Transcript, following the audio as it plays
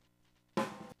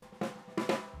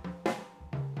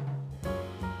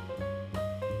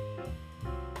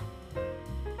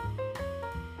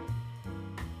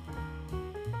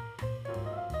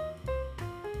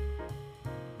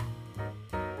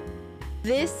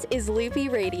This is Loopy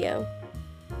Radio.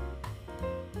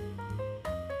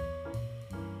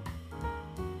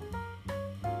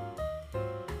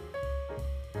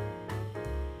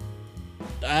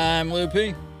 I'm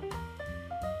Loopy.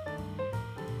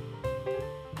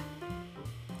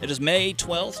 It is May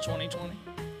 12th, 2020,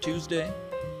 Tuesday.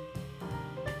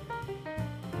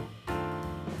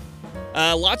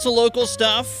 Lots of local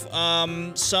stuff.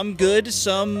 Some good,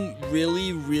 some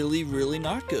really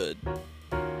not good.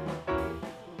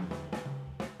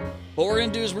 What we're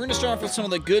going to do is we're going to start off with some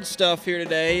of the good stuff here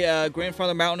today.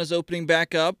 Grandfather Mountain is opening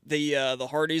back up. The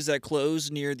Hardee's that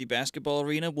closed near the basketball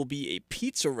arena will be a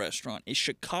pizza restaurant, a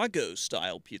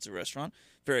Chicago-style pizza restaurant.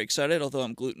 Very excited, although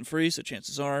I'm gluten-free, so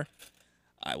chances are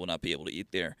I will not be able to eat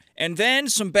there. And then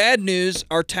some bad news.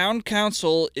 Our town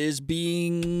council is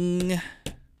being...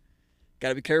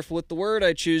 Gotta be careful with the word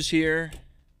I choose here.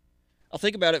 I'll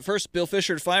think about it first. Bill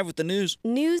Fisher at 5 with the news.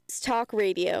 News Talk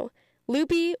Radio.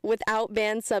 Loopy without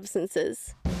banned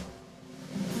substances.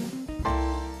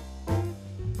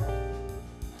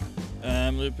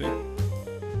 I'm Loopy.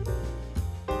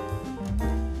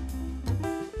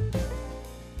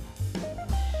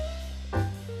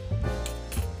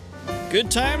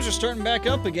 Good times are starting back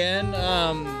up again.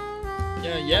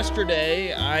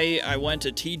 Yesterday I went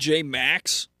to TJ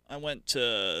Maxx. I went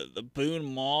to the Boone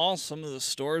Mall. Some of the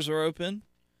stores are open.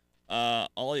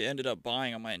 All I ended up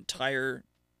buying on my entire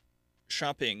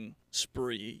shopping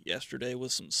spree yesterday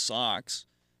was some socks.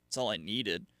 That's all I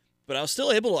needed. But I was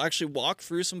still able to actually walk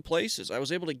through some places. I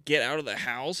was able to get out of the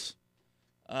house.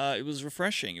 It was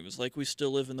refreshing. It was like we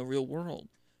still live in the real world.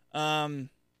 There's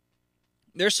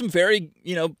some very,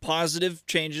 positive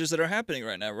changes that are happening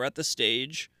right now. We're at the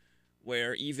stage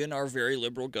where even our very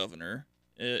liberal governor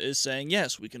is saying,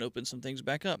 yes, we can open some things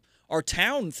back up. Our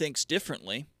town thinks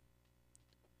differently.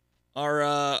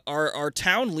 Our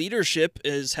town leadership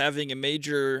is having a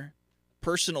major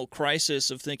personal crisis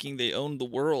of thinking they own the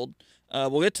world.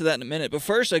 We'll get to that in a minute. But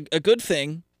first, a good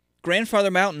thing,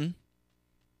 Grandfather Mountain.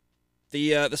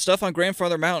 The stuff on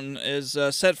Grandfather Mountain is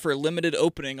set for a limited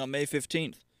opening on May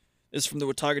 15th. This is from the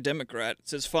Watauga Democrat. It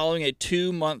says, following a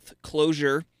 2-month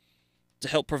closure to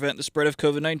help prevent the spread of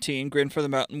COVID-19, Grandfather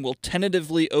Mountain will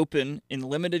tentatively open in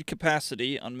limited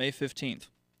capacity on May 15th,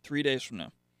 3 days from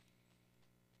now.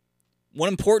 One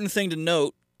important thing to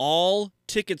note, all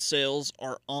ticket sales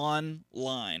are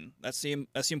online. That's the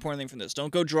important thing from this.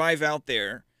 Don't go drive out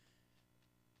there.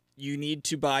 You need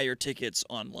to buy your tickets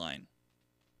online.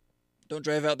 Don't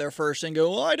drive out there first and go,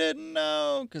 well, I didn't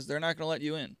know, because they're not going to let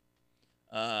you in.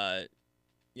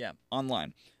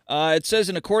 Online. It says,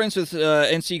 in accordance with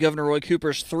NC Governor Roy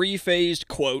Cooper's 3-phased,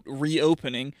 quote,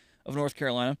 reopening of North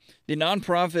Carolina, the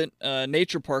nonprofit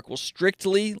nature park will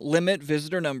strictly limit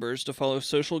visitor numbers to follow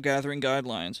social gathering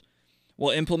guidelines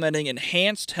while implementing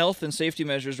enhanced health and safety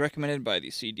measures recommended by the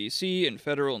CDC and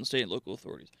federal and state and local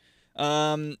authorities.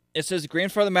 It says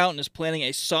Grandfather Mountain is planning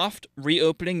a soft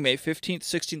reopening May 15th,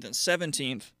 16th, and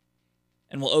 17th,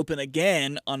 and will open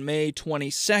again on May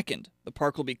 22nd. The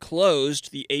park will be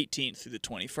closed the 18th through the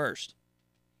 21st.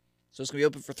 So it's going to be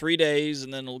open for 3 days,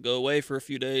 and then it'll go away for a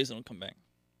few days, and it'll come back.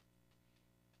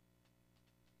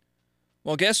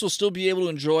 While guests will still be able to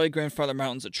enjoy Grandfather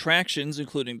Mountain's attractions,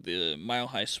 including the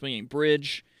mile-high swinging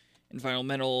bridge,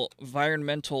 environmental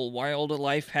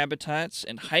wildlife habitats,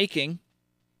 and hiking,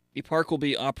 the park will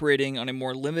be operating on a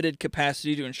more limited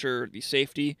capacity to ensure the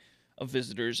safety of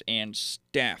visitors and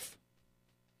staff.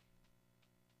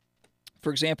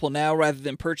 For example, now, rather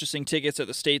than purchasing tickets at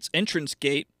the state's entrance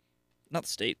gate,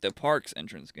 the park's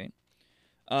entrance gate,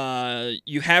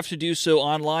 you have to do so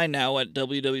online now at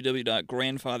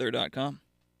www.grandfather.com.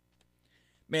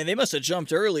 Man, they must have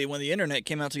jumped early when the internet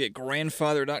came out to get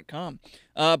grandfather.com.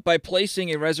 By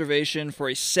placing a reservation for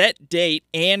a set date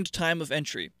and time of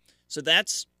entry. So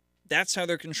that's how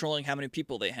they're controlling how many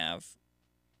people they have.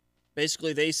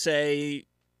 Basically, they say,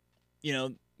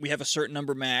 we have a certain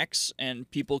number max, and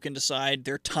people can decide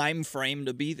their time frame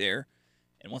to be there.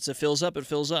 And once it fills up, it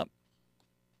fills up.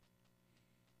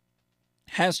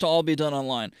 Has to all be done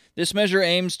online. This measure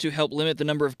aims to help limit the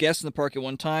number of guests in the park at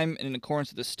one time, and in accordance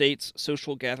with the state's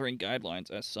social gathering guidelines.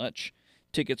 As such,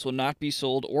 tickets will not be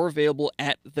sold or available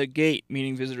at the gate,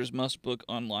 meaning visitors must book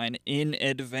online in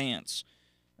advance.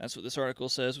 That's what this article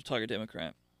says with Watauga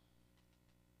Democrat.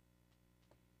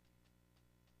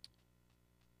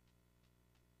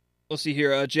 Let's see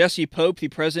here. Jesse Pope, the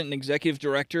president and executive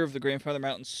director of the Grandfather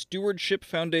Mountain Stewardship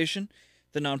Foundation,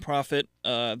 the nonprofit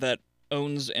that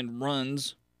owns and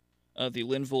runs the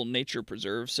Linville Nature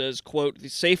Preserve, says, quote, the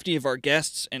safety of our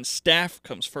guests and staff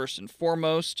comes first and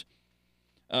foremost.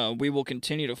 We will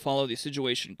continue to follow the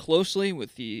situation closely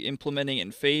with the implementing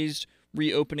and phased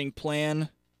reopening plan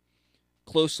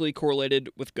closely correlated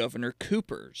with Governor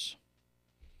Cooper's.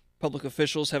 Public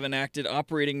officials have enacted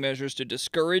operating measures to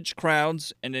discourage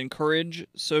crowds and encourage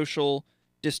social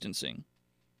distancing.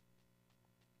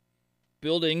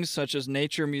 Buildings such as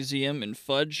Nature Museum and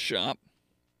Fudge Shop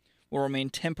will remain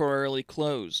temporarily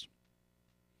closed.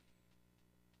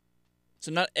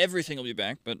 So not everything will be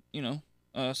back, but,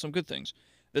 some good things.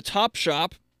 The Top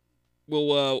Shop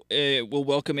will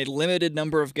welcome a limited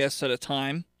number of guests at a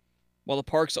time, while the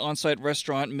park's on-site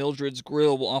restaurant, Mildred's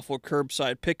Grill, will offer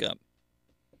curbside pickup.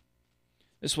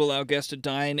 This will allow guests to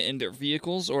dine in their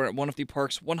vehicles or at one of the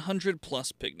park's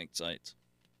 100-plus picnic sites.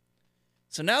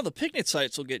 So now the picnic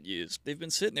sites will get used. They've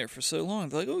been sitting there for so long.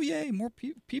 They're like, oh, yay, more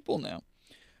people now.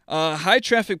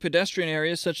 High-traffic pedestrian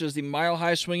areas such as the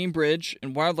mile-high swinging bridge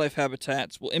and wildlife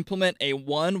habitats will implement a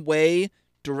one-way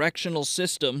directional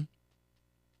system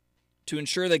to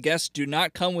ensure that guests do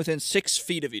not come within 6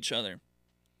 feet of each other.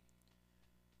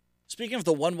 Speaking of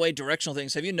the one-way directional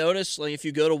things, have you noticed, like, if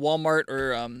you go to Walmart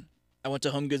or I went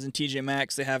to Home Goods and TJ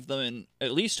Maxx, they have them in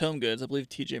at least Home Goods, I believe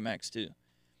TJ Maxx too.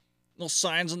 Little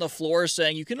signs on the floor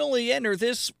saying you can only enter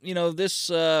this,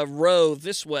 this row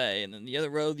this way and then the other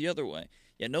row the other way.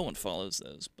 Yeah, no one follows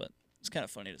those, but it's kind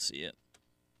of funny to see it.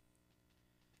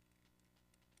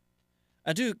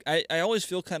 I always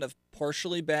feel kind of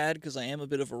partially bad because I am a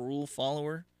bit of a rule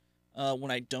follower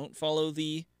when I don't follow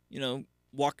the,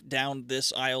 walk down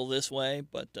this aisle this way,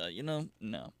 but,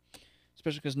 no.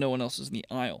 Especially because no one else is in the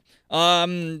aisle.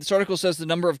 This article says the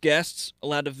number of guests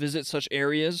allowed to visit such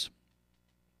areas,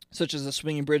 such as the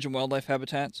swinging bridge and wildlife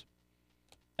habitats,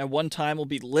 at one time will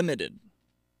be limited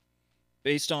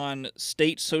based on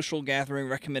state social gathering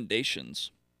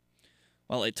recommendations,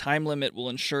 while a time limit will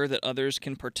ensure that others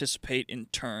can participate in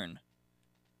turn.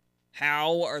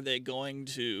 How are they going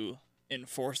to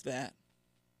enforce that?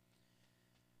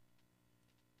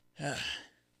 You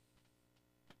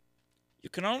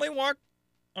can only walk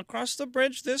across the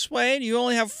bridge this way, and you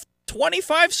only have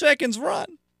 25 seconds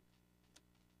run.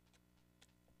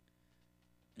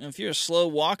 And if you're a slow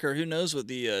walker, who knows what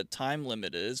the time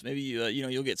limit is? Maybe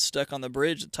you'll get stuck on the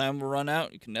bridge. The time will run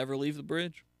out. You can never leave the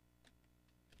bridge.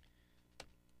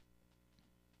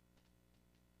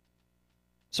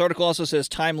 This article also says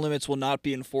time limits will not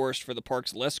be enforced for the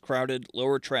park's less crowded,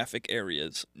 lower traffic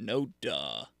areas. No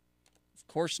duh. Of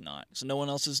course not. So no one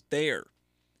else is there.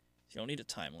 You don't need a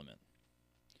time limit.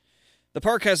 The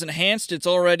park has enhanced its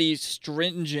already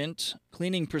stringent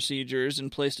cleaning procedures and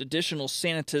placed additional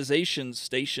sanitization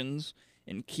stations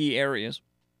in key areas,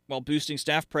 while boosting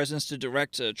staff presence to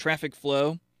direct traffic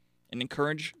flow and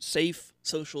encourage safe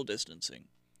social distancing,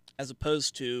 as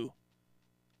opposed to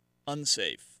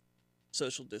unsafe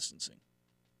social distancing,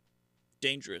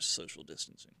 dangerous social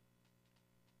distancing.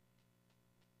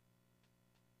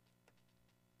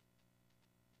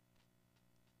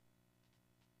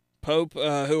 Pope,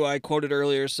 who I quoted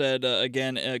earlier, said,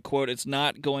 again, quote, it's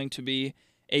not going to be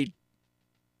a...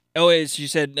 Oh, she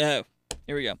said,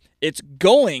 here we go. It's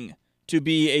going to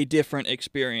be a different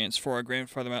experience for our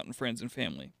Grandfather Mountain friends and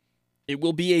family. It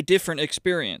will be a different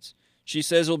experience. She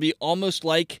says it will be almost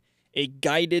like a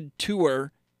guided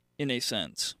tour in a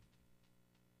sense.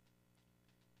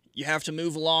 You have to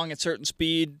move along at certain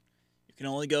speed. You can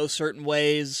only go certain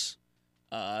ways.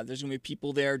 There's going to be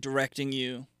people there directing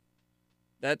you.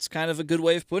 That's kind of a good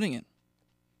way of putting it.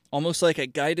 Almost like a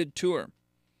guided tour.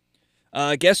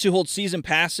 Guests who hold season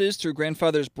passes through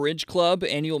Grandfather's Bridge Club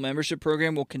annual membership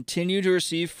program will continue to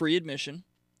receive free admission,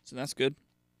 so that's good.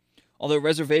 Although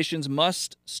reservations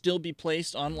must still be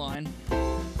placed online.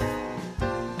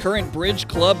 Current Bridge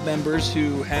Club members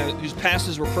whose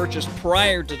passes were purchased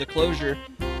prior to the closure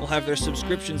will have their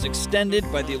subscriptions extended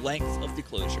by the length of the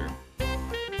closure.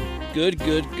 Good,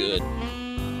 good, good.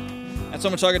 That's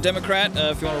I'm Talking Democrat.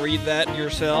 If you want to read that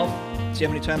yourself, see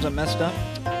how many times I messed up,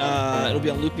 it'll be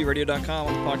on loopyradio.com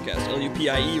on the podcast,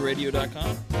 LUPIE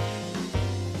radio.com.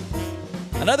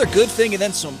 Another good thing and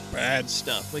then some bad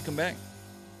stuff. We come back.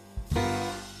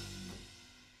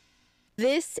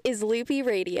 This is Loopy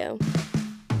Radio.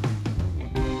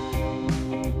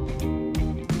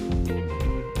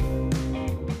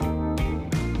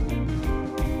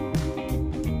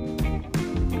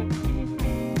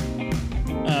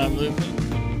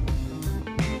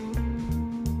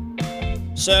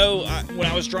 So, when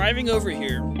I was driving over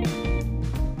here,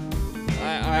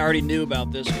 I already knew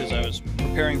about this because I was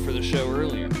preparing for the show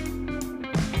earlier.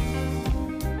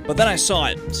 But then I saw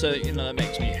it, so, that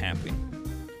makes me happy.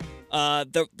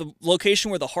 The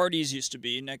location where the Hardys used to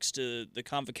be, next to the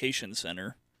Convocation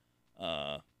Center,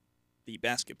 the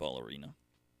basketball arena,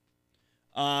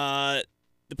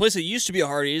 the place that used to be a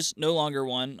Hardee's, no longer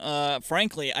one.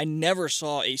 Frankly, I never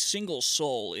saw a single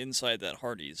soul inside that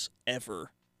Hardee's,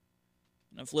 ever.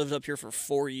 And I've lived up here for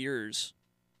 4 years.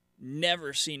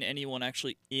 Never seen anyone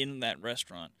actually in that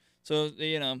restaurant. So,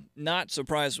 not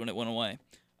surprised when it went away.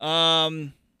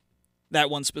 That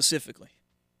one specifically.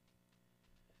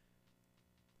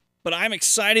 But I'm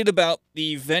excited about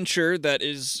the venture that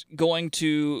is going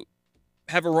to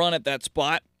have a run at that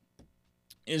spot.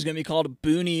 It is going to be called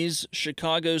Booney's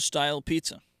Chicago-style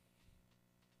pizza.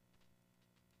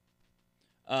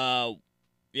 I'm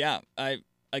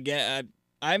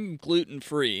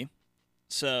gluten-free,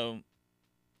 so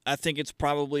I think it's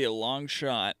probably a long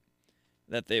shot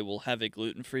that they will have a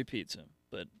gluten-free pizza.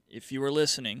 But if you are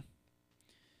listening,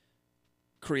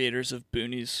 creators of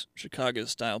Booney's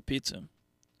Chicago-style pizza,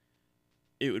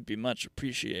 it would be much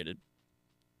appreciated.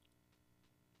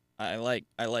 I like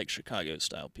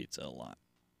Chicago-style pizza a lot.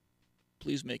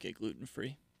 Please make it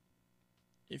gluten-free,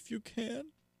 if you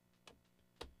can.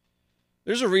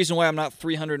 There's a reason why I'm not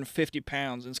 350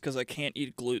 pounds, and it's because I can't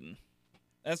eat gluten.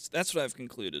 That's what I've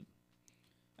concluded.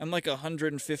 I'm like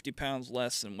 150 pounds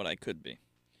less than what I could be,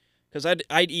 because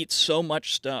I'd eat so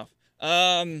much stuff.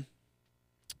 This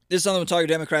is on the Otago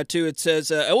Democrat too. It says,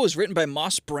 it was written by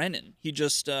Moss Brennan. He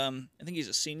just, I think he's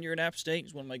a senior at App State.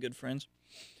 He's one of my good friends.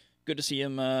 Good to see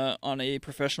him on a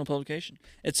professional publication.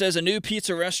 It says a new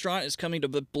pizza restaurant is coming to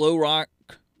the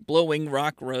Blowing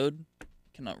Rock Road.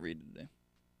 Cannot read today.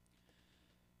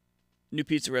 New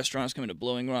pizza restaurant is coming to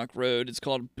Blowing Rock Road. It's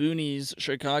called Booney's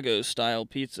Chicago-style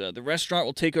pizza. The restaurant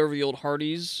will take over the old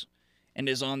Hardee's and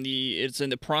it's in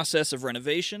the process of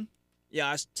renovation.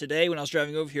 Yeah, today when I was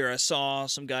driving over here, I saw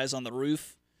some guys on the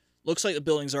roof. Looks like the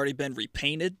building's already been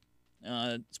repainted.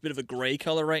 It's a bit of a gray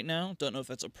color right now. Don't know if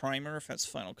that's a primer, if that's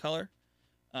final color.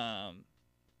 Yeah,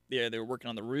 they were working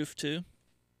on the roof too.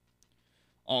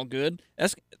 All good.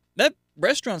 That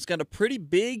restaurant's got a pretty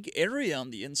big area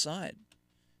on the inside.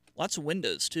 Lots of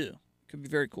windows too. Could be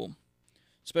very cool,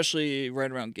 especially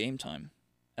right around game time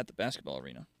at the basketball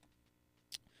arena.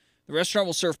 The restaurant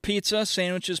will serve pizza,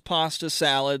 sandwiches, pasta,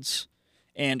 salads,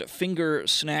 and finger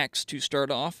snacks to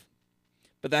start off,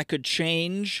 but that could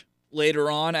change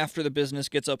later on after the business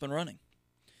gets up and running.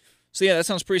 So yeah, that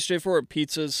sounds pretty straightforward.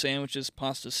 Pizzas, sandwiches,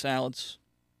 pasta, salads,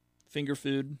 finger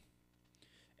food.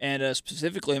 And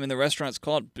specifically, the restaurant's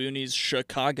called Booney's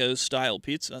Chicago-style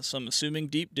pizza, so I'm assuming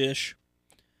deep dish.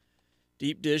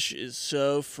 Deep dish is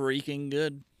so freaking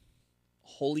good.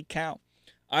 Holy cow.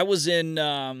 I was in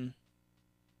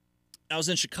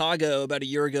Chicago about a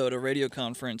year ago at a radio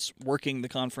conference, working the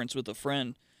conference with a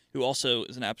friend who also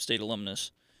is an App State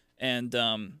alumnus. And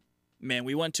man,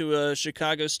 we went to a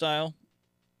Chicago style.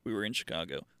 We were in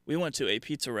Chicago. We went to a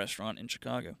pizza restaurant in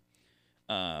Chicago.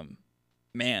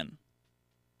 Man,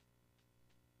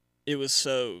 it was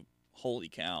so holy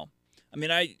cow.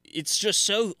 It's just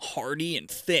so hearty and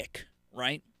thick,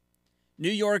 right?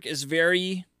 New York is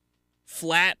very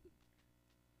flat,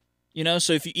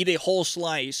 so if you eat a whole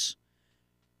slice,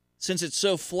 since it's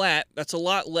so flat, that's a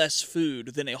lot less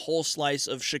food than a whole slice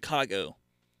of Chicago.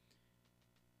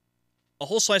 A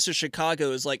whole slice of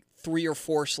Chicago is like 3 or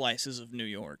 4 slices of New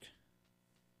York.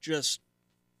 Just,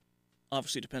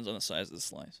 obviously depends on the size of the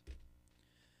slice.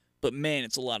 But man,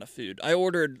 it's a lot of food. I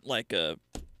ordered like a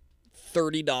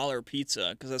 $30 pizza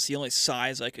because that's the only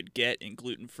size I could get and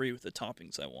gluten-free with the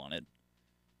toppings I wanted.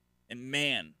 And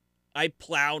man, I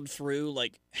plowed through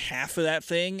like half of that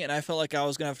thing and I felt like I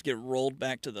was going to have to get rolled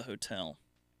back to the hotel.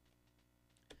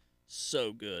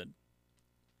 So good.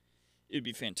 It'd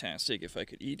be fantastic if I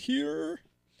could eat here.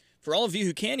 For all of you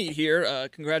who can eat here,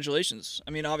 congratulations.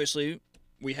 Obviously,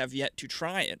 we have yet to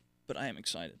try it, but I am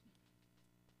excited.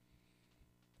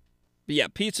 But yeah,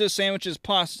 pizza, sandwiches,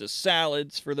 pasta,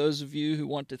 salads. For those of you who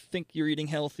want to think you're eating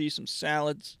healthy, some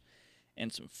salads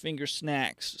and some finger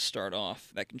snacks to start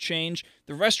off. That can change.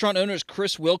 The restaurant owners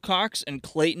Chris Wilcox and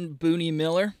Clayton Booney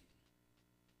Miller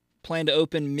plan to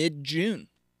open mid-June.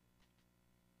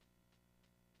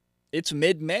 It's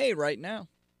mid-May right now.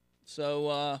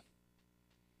 So,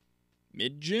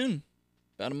 mid-June.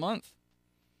 About a month.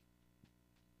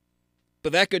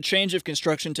 But that could change if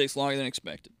construction takes longer than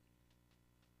expected.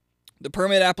 The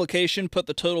permit application put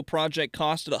the total project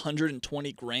cost at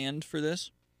 $120,000 for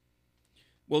this.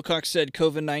 Wilcox said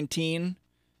COVID-19,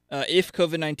 if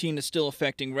COVID-19 is still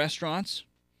affecting restaurants,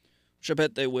 which I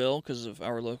bet they will because of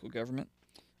our local government,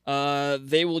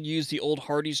 they will use the old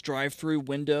Hardee's drive-thru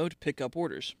window to pick up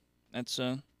orders. That's,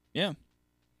 the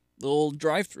old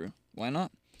drive-thru. Why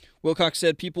not? Wilcox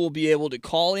said people will be able to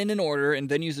call in an order and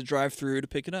then use the drive-thru to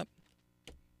pick it up.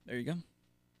 There you go.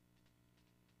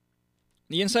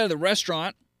 The inside of the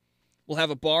restaurant will have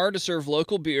a bar to serve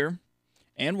local beer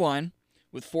and wine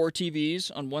with 4 TVs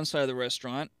on one side of the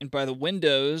restaurant, and by the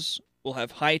windows we'll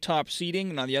have high-top seating,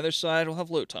 and on the other side we'll have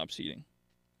low-top seating.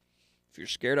 If you're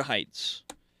scared of heights.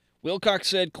 Wilcox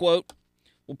said, quote,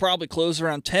 "We'll probably close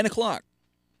around 10 o'clock.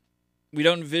 We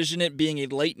don't envision it being a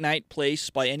late-night place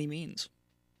by any means."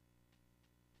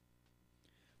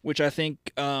 Which I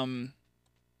think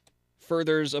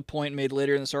furthers a point made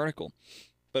later in this article.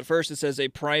 But first it says a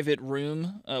private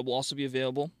room will also be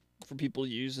available for people to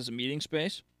use as a meeting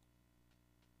space.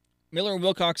 Miller and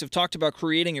Wilcox have talked about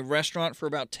creating a restaurant for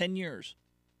about 10 years.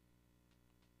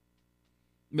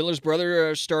 Miller's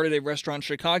brother started a restaurant in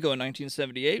Chicago in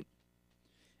 1978.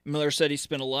 Miller said he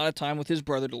spent a lot of time with his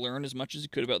brother to learn as much as he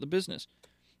could about the business.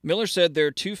 Miller said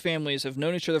their two families have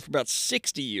known each other for about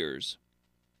 60 years.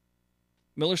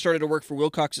 Miller started to work for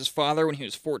Wilcox's father when he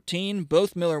was 14.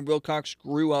 Both Miller and Wilcox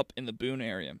grew up in the Boone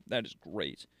area. That is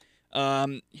great.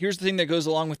 Here's the thing that goes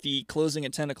along with the closing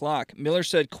at 10 o'clock. Miller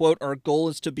said, quote, "Our goal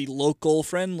is to be local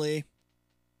friendly."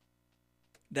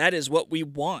 That is what we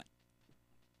want.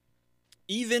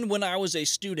 Even when I was a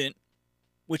student,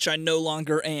 which I no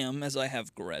longer am as I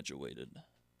have graduated,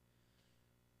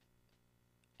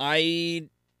 I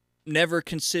never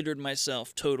considered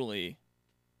myself totally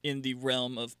in the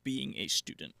realm of being a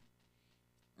student,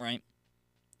 right?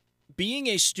 Being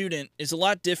a student is a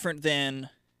lot different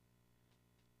than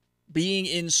being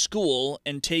in school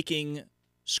and taking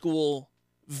school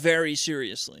very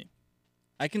seriously.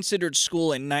 I considered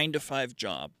school a 9-to-5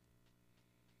 job.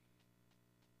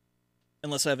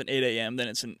 Unless I have an 8 a.m., then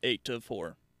it's an 8 to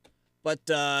 4. But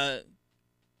I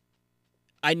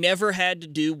never had to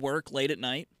do work late at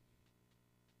night.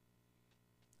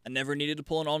 I never needed to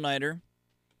pull an all-nighter.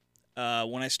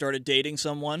 When I started dating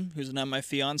someone who's now my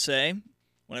fiance,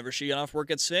 whenever she got off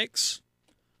work at 6,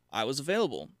 I was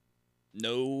available.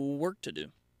 No work to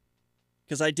do.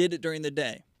 Because I did it during the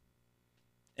day.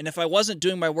 And if I wasn't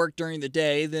doing my work during the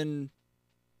day, then,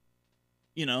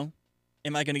 am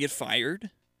I going to get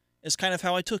fired? Is kind of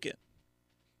how I took it.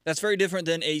 That's very different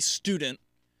than a student,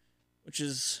 which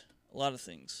is a lot of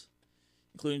things,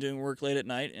 including doing work late at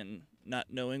night and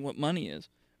not knowing what money is.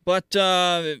 But,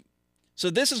 so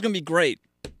this is going to be great.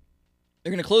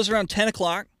 They're going to close around 10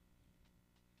 o'clock.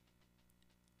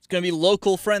 It's going to be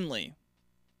local friendly.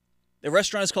 The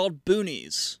restaurant is called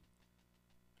Boonies.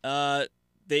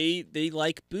 They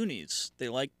like Boonies. They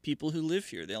like people who live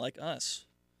here. They like us.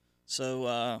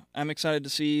 So I'm excited to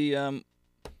see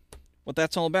what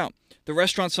that's all about. The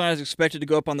restaurant sign is expected to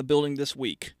go up on the building this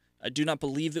week. I do not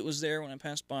believe it was there when I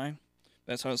passed by.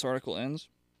 That's how this article ends.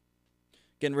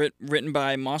 Again, written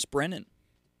by Moss Brennan.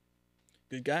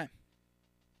 Good guy.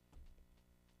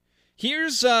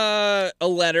 Here's a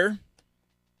letter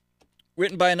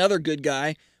written by another good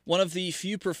guy, one of the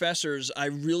few professors I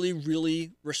really,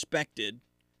 really respected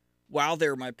while they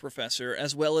were my professor,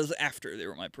 as well as after they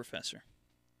were my professor.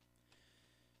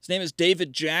 His name is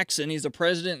David Jackson. He's the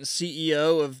president and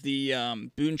CEO of the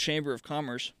Boone Chamber of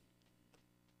Commerce.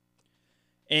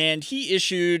 And he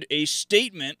issued a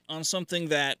statement on something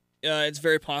that it's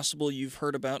very possible you've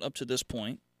heard about up to this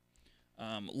point.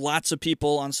 Lots of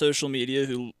people on social media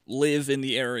who live in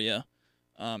the area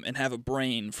and have a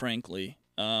brain, frankly,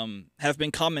 have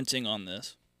been commenting on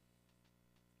this.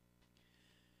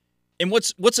 And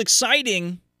what's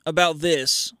exciting about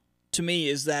this, to me,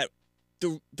 is that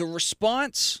the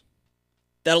response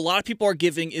that a lot of people are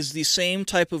giving is the same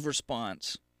type of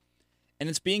response. And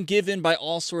it's being given by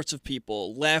all sorts of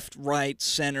people. Left, right,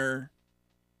 center,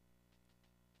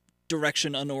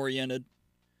 direction unoriented.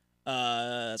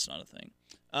 That's not a thing.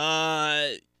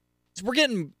 We're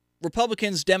getting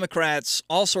Republicans, Democrats,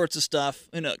 all sorts of stuff.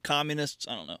 Communists,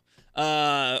 I don't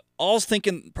know. All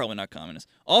thinking, probably not communists,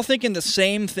 all thinking the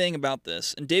same thing about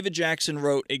this. And David Jackson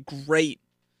wrote a great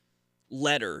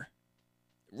letter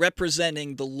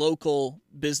representing the local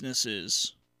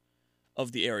businesses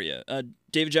of the area.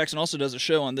 David Jackson also does a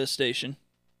show on this station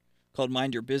called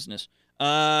Mind Your Business.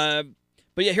 But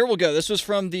yeah, here we'll go. This was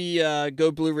from the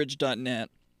GoBlueRidge.net.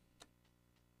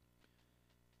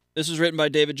 This was written by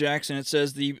David Jackson. It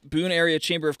says, the Boone Area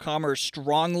Chamber of Commerce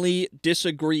strongly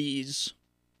disagrees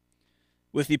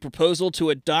with the proposal to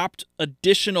adopt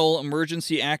additional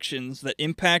emergency actions that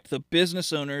impact the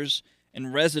business owners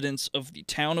and residents of the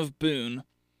town of Boone,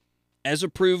 as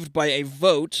approved by a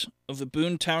vote of the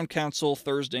Boone Town Council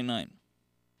Thursday night.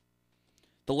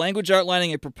 The language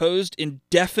outlining a proposed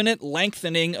indefinite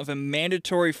lengthening of a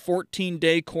mandatory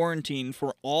 14-day quarantine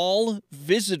for all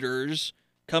visitors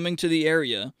coming to the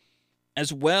area,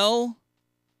 as well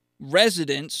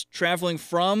residents traveling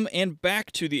from and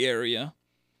back to the area,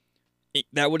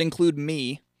 that would include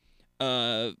me,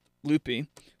 Loopy,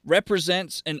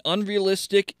 represents an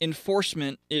unrealistic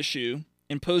enforcement issue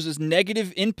and poses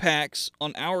negative impacts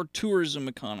on our tourism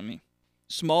economy,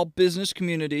 small business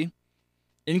community,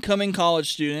 incoming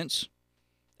college students,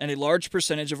 and a large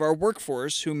percentage of our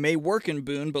workforce who may work in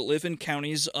Boone but live in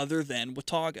counties other than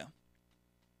Watauga.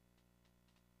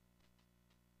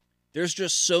 There's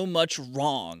just so much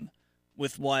wrong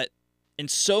with and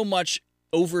so much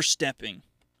overstepping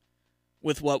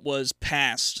with what was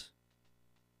passed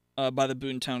by the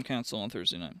Boone Town Council on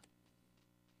Thursday night.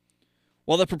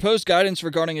 While the proposed guidance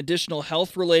regarding additional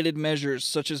health-related measures,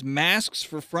 such as masks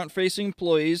for front-facing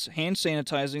employees, hand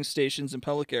sanitizing stations in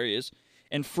public areas,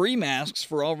 and free masks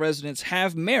for all residents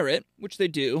have merit, which they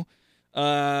do,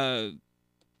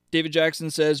 David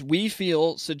Jackson says, we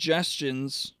feel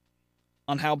suggestions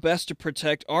on how best to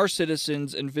protect our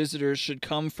citizens and visitors should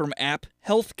come from App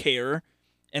Healthcare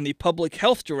and the Public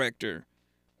Health Director,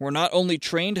 who are not only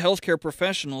trained healthcare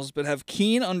professionals, but have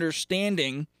keen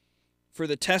understanding for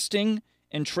the testing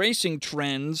and tracing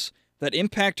trends that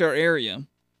impact our area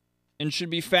and should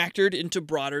be factored into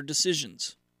broader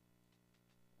decisions.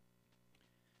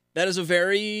 That is a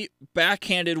very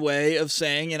backhanded way of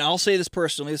saying, and I'll say this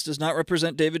personally, this does not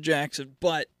represent David Jackson,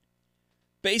 but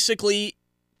basically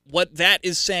what that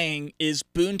is saying is,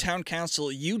 Boone Town Council,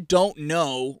 you don't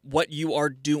know what you are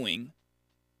doing.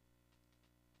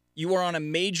 You are on a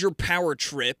major power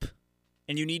trip,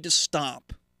 and you need to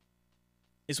stop,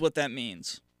 is what that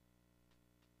means.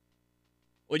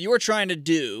 What you are trying to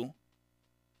do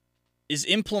is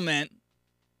implement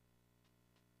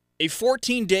a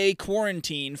 14-day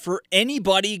quarantine for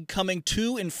anybody coming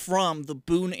to and from the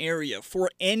Boone area for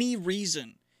any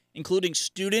reason, including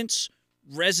students,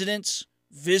 residents,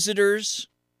 visitors,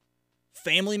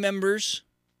 family members.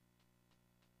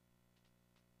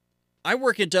 I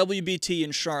work at WBT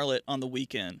in Charlotte on the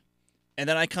weekend, and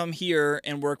then I come here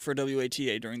and work for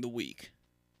WATA during the week.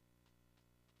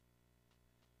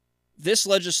 This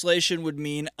legislation would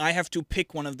mean I have to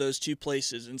pick one of those two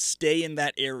places and stay in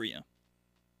that area.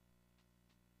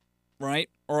 Right?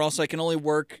 Or else I can only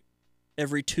work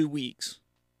every 2 weeks.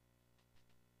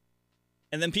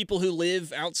 And then people who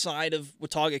live outside of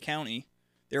Watauga County,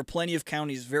 there are plenty of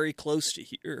counties very close to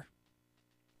here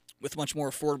with much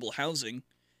more affordable housing,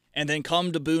 and then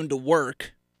come to Boone to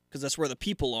work, because that's where the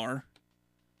people are,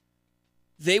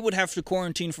 they would have to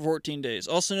quarantine for 14 days,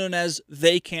 also known as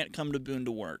they can't come to Boone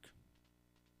to work.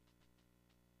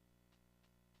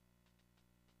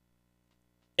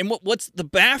 And what's the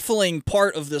baffling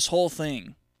part of this whole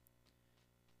thing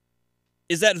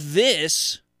is that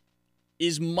this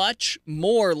is much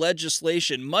more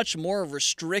legislation, much more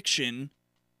restriction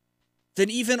than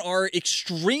even our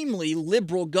extremely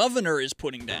liberal governor is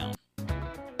putting down.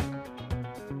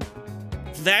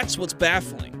 That's what's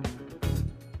baffling.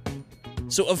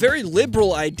 So a very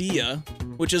liberal idea,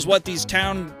 which is what these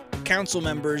town council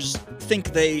members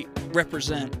think they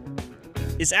represent,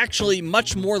 is actually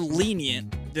much more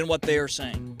lenient than what they are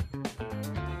saying.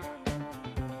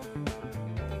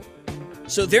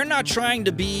 So they're not trying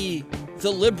to be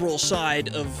the liberal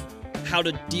side of how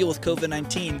to deal with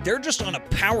COVID-19. They're just on a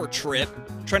power trip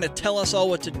trying to tell us all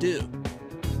what to do.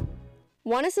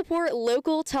 Want to support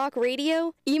local talk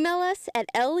radio? Email us at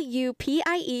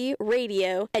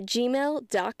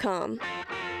lupieradio@gmail.com.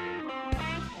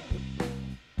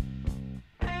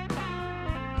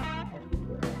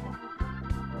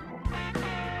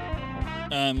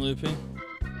 I'm Loopy.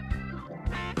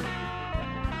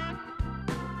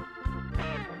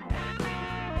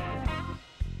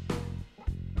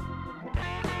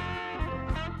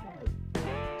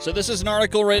 So this is an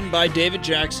article written by David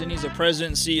Jackson. He's the president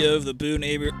and CEO of the Boone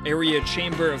Area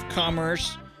Chamber of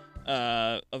Commerce,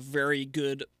 a very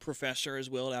good professor as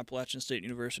well at Appalachian State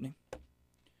University.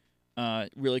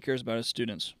 Really cares about his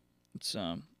students. It's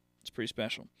pretty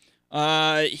special.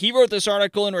 He wrote this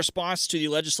article in response to the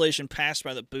legislation passed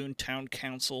by the Boone Town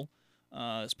Council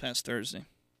this past Thursday.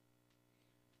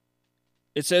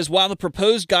 It says, while the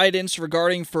proposed guidance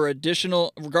regarding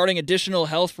additional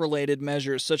health-related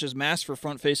measures such as masks for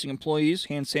front-facing employees,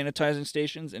 hand sanitizing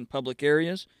stations in public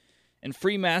areas, and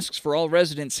free masks for all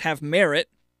residents have merit,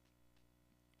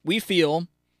 we feel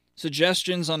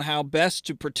suggestions on how best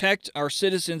to protect our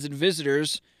citizens and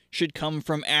visitors should come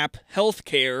from App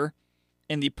Healthcare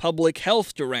and the Public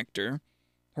Health Director,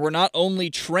 who are not only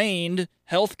trained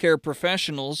healthcare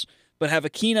professionals, but have a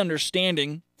keen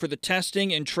understanding for the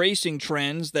testing and tracing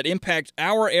trends that impact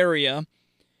our area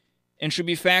and should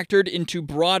be factored into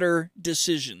broader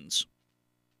decisions.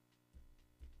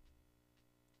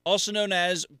 Also known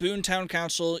as Boone Town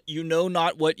Council, you know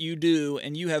not what you do,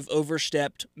 and you have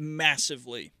overstepped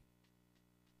massively.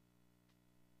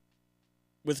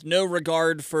 with no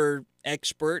regard for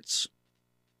experts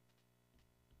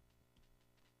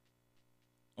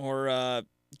or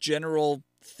general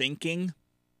thinking.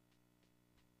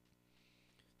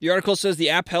 The article says the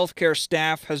App Healthcare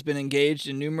staff has been engaged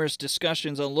in numerous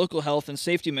discussions on local health and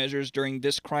safety measures during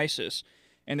this crisis,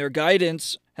 and their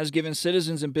guidance has given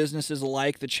citizens and businesses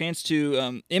alike the chance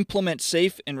to implement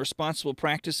safe and responsible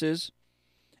practices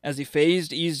as the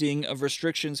phased easing of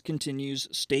restrictions continues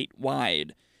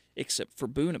statewide, except for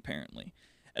Boone, apparently.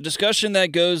 A discussion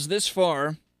that goes this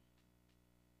far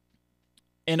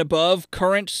and above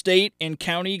current state and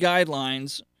county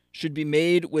guidelines should be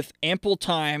made with ample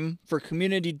time for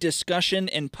community discussion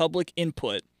and public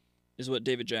input, is what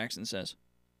David Jackson says.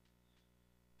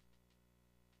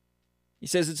 He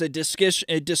says it's a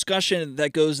discussion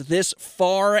that goes this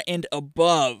far and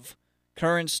above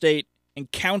current state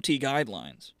and county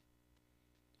guidelines.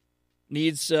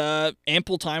 Needs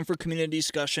ample time for community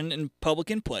discussion and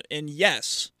public input. And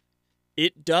yes,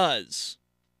 it does.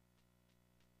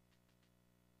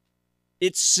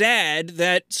 It's sad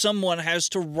that someone has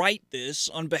to write this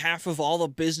on behalf of all the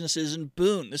businesses in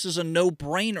Boone. This is a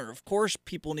no-brainer. Of course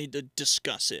people need to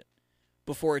discuss it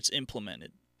before it's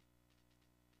implemented.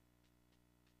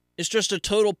 It's just a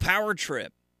total power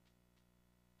trip.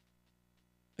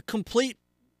 A complete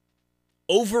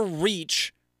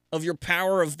overreach of your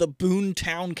power of the Boone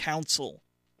Town Council.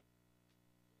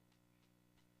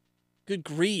 Good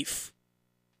grief.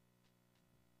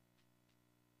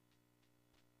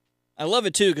 I love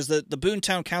it, too, because the Boone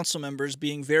Town Council members,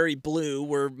 being very blue,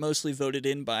 were mostly voted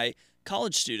in by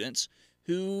college students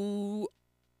who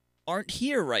aren't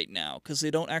here right now because they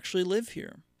don't actually live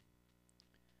here.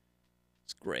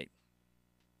 It's great.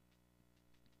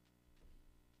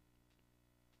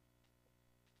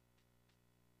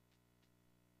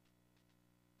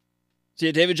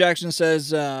 See, David Jackson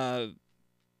says,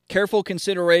 careful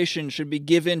consideration should be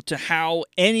given to how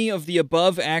any of the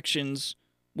above actions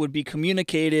would be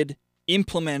communicated,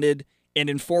 implemented, and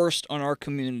enforced on our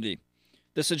community.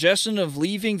 The suggestion of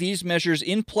leaving these measures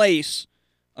in place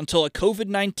until a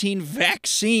COVID-19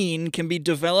 vaccine can be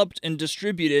developed and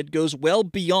distributed goes well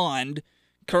beyond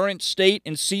current state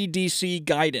and CDC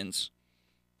guidance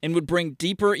and would bring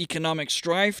deeper economic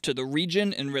strife to the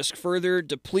region and risk further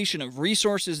depletion of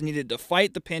resources needed to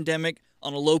fight the pandemic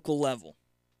on a local level.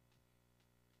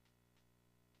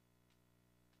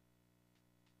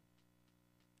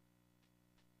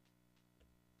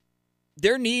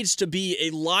 There needs to be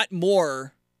a lot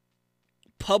more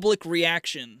public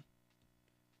reaction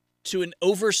to an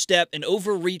overstep, an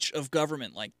overreach of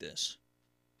government like this.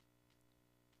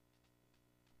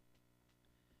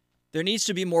 There needs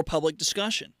to be more public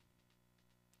discussion.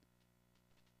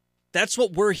 That's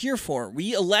what we're here for.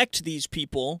 We elect these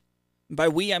people. By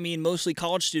we, I mean mostly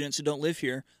college students who don't live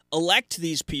here. Elect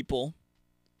these people.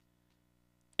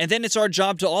 And then it's our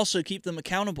job to also keep them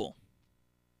accountable.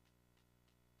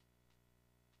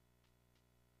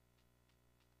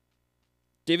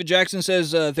 David Jackson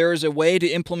says there is a way to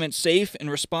implement safe and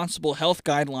responsible health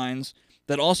guidelines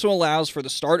that also allows for the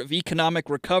start of economic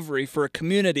recovery for a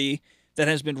community that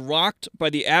has been rocked by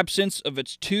the absence of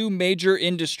its two major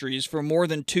industries for more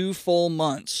than 2 full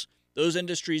months. Those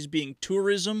industries being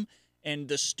tourism and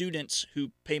the students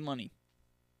who pay money.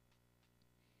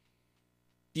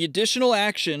 The additional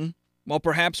action, while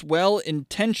perhaps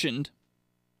well-intentioned,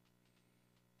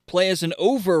 play as an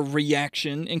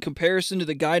overreaction in comparison to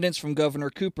the guidance from Governor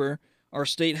Cooper, our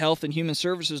state health and human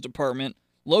services department,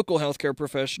 local healthcare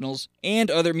professionals, and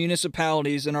other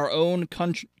municipalities in our own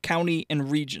county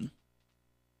and region.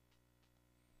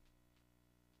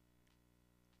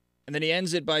 And then he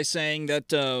ends it by saying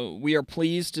that we are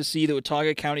pleased to see the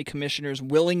Watauga County Commissioner's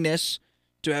willingness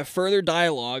to have further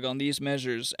dialogue on these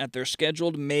measures at their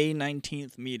scheduled May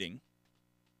 19th meeting.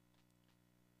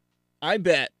 I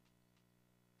bet,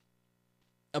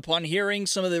 upon hearing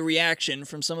some of the reaction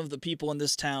from some of the people in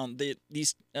this town,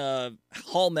 these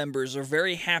hall members are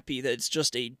very happy that it's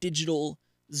just a digital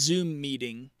Zoom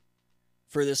meeting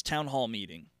for this town hall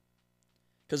meeting.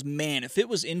 Because, man, if it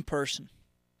was in person,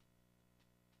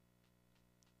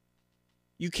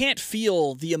 you can't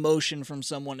feel the emotion from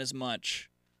someone as much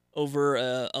over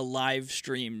a live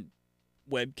stream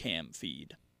webcam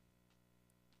feed.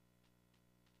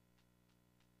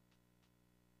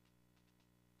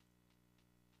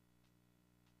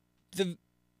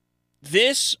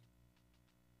 This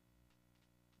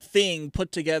thing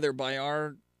put together by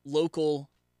our local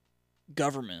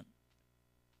government,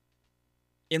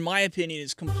 in my opinion,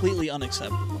 is completely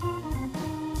unacceptable.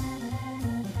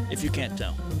 If you can't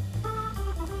tell.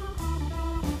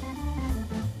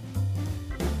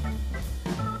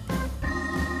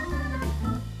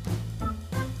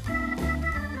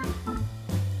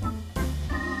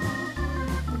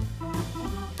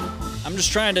 I'm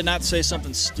just trying to not say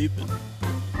something stupid.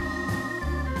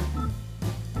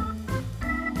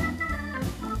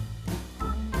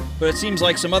 But it seems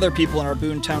like some other people in our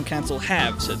Boone Town Council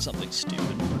have said something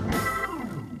stupid.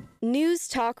 News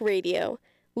Talk Radio.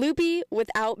 Loopy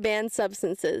without banned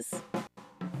substances.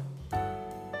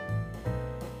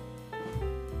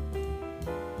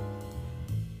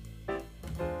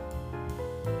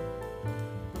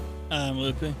 I'm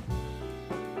Loopy.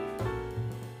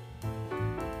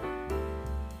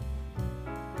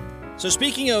 So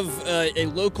speaking of a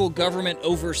local government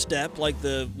overstep like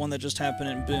the one that just happened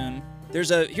in Boone,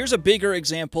 here's a bigger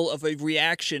example of a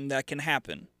reaction that can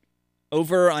happen.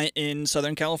 Over in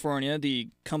Southern California, the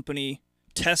company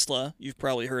Tesla, you've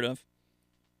probably heard of.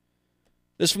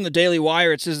 This from the Daily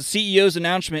Wire. It says the CEO's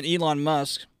announcement, Elon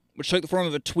Musk, which took the form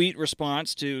of a tweet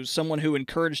response to someone who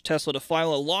encouraged Tesla to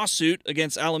file a lawsuit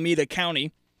against Alameda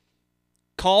County,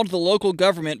 called the local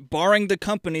government barring the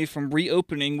company from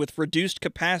reopening with reduced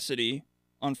capacity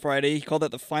on Friday. He called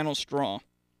that the final straw.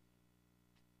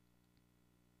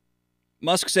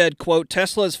 Musk said, quote,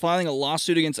 Tesla is filing a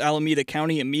lawsuit against Alameda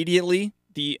County immediately.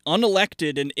 The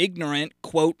unelected and ignorant,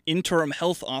 quote, interim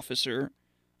health officer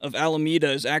of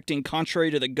Alameda is acting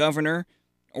contrary to the governor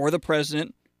or the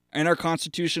president and our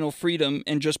constitutional freedom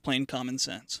and just plain common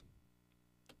sense.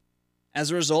 As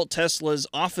a result, Tesla's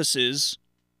offices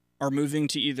are moving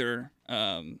to either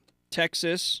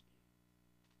Texas,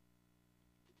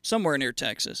 somewhere near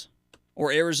Texas,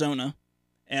 or Arizona.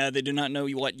 They do not know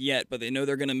what yet, but they know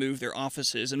they're going to move their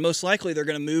offices, and most likely they're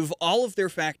going to move all of their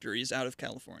factories out of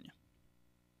California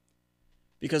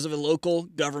because of a local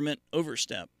government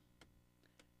overstep.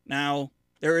 Now,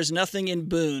 there is nothing in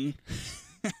Boone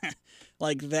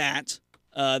like that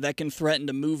that can threaten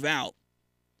to move out.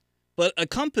 But a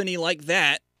company like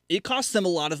that, it costs them a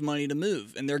lot of money to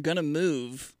move, and they're going to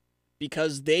move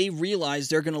because they realize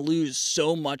they're going to lose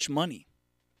so much money.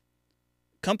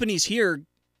 Companies here,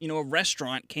 a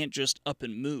restaurant can't just up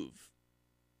and move,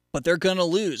 but they're going to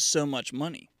lose so much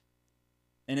money.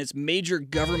 And it's major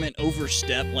government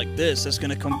overstep like this that's going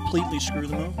to completely screw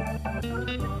them over.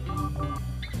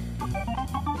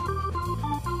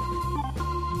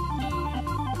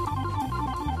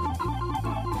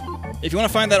 If you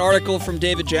want to find that article from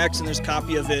David Jackson, there's a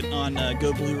copy of it on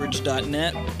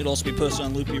goblueridge.net. It'll also be posted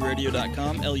on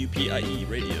loopyradio.com, LUPIE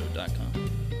radio.com.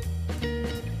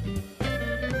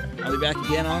 I'll be back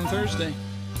again on Thursday.